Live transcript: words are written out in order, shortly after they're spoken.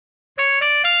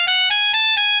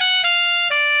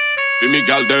For me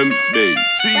gal them, they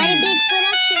see. Wetty Beatz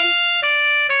production.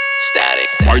 Static.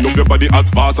 Wind up your body as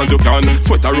fast as you can.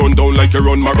 Sweat a run down like you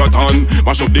run marathon.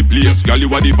 Mash up the place, gal you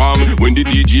a the bomb. When the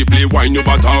DJ play, wind your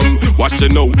bottom. Watch the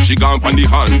now, she gone on the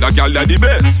hand. That gal a the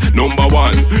best, number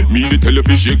one. Me the tell you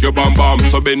fi shake your bam bam.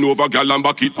 So bend over gal and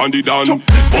back it on the down.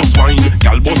 Bust wine,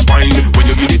 gal bust wine. When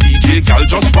you get the DJ, gal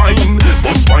just wine.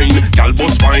 Bust wine, gal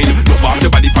bust wine. Love off the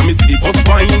body for me see the first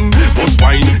wine. Bust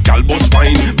wine, gal bust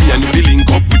wine. Me and you link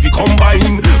up if you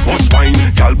combine. Bust wine,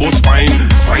 gal bust wine.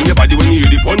 Find your body when you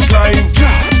hear the punchline.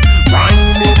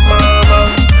 Wind it, mama,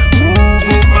 move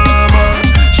it, mama,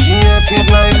 shake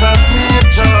it like a snake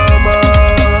charmer.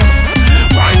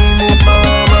 Wind it,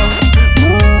 mama,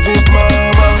 move it,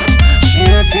 mama,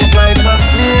 shake it like a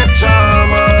snake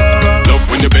charmer. Love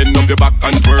when you bend up your back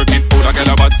and twerk it. Put a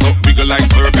gal a bad so wiggle like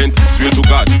serpent. Swear to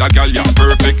God, that gal ya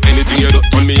perfect. Anything you do,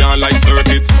 turn me on like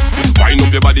circuit. Wind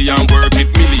up your body and work it.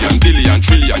 Million, billion,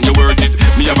 trillion, you worth it.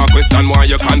 Me have a question, why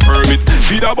you confirm it?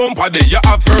 Feed a bumper there, you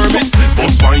have permit.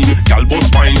 Bust wine, gal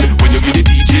bust wine. When you get the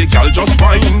DJ, gal just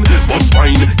wine. Bust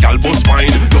wine, gal bust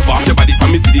wine. Love off your body for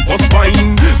me see the first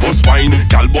wine. Bust wine,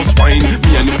 gal bust wine.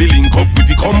 Me and you link up if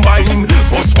you combine.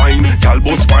 Bust wine, gal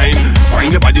bust wine.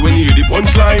 Find your body when you hear the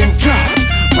punchline.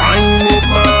 Wind it,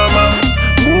 mama,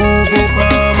 move it,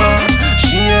 mama,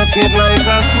 shake it like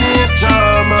a snake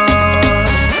charmer.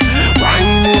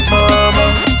 Wind it,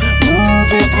 mama,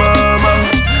 move it, mama,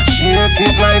 shake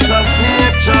it like a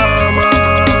snake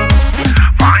charmer.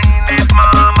 Wind it,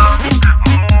 mama,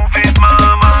 move it,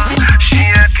 mama,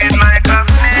 shake it like a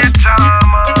snake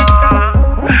charmer.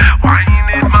 Wind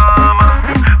it, mama,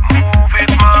 move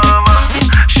it, mama,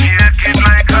 shake it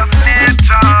like a snake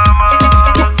charmer.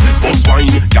 Bust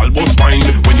wine, gal bust wine.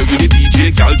 When you get the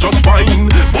DJ, gal just wine.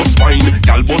 Bust wine,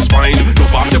 gal bust wine.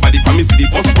 Love off your body for me see the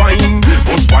first wine.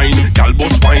 Bust wine, gal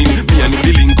bust wine. Me and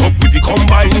you link up if you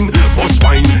combine. Bust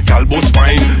wine, gal bust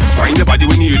wine. Find your body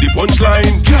when you hear the punchline.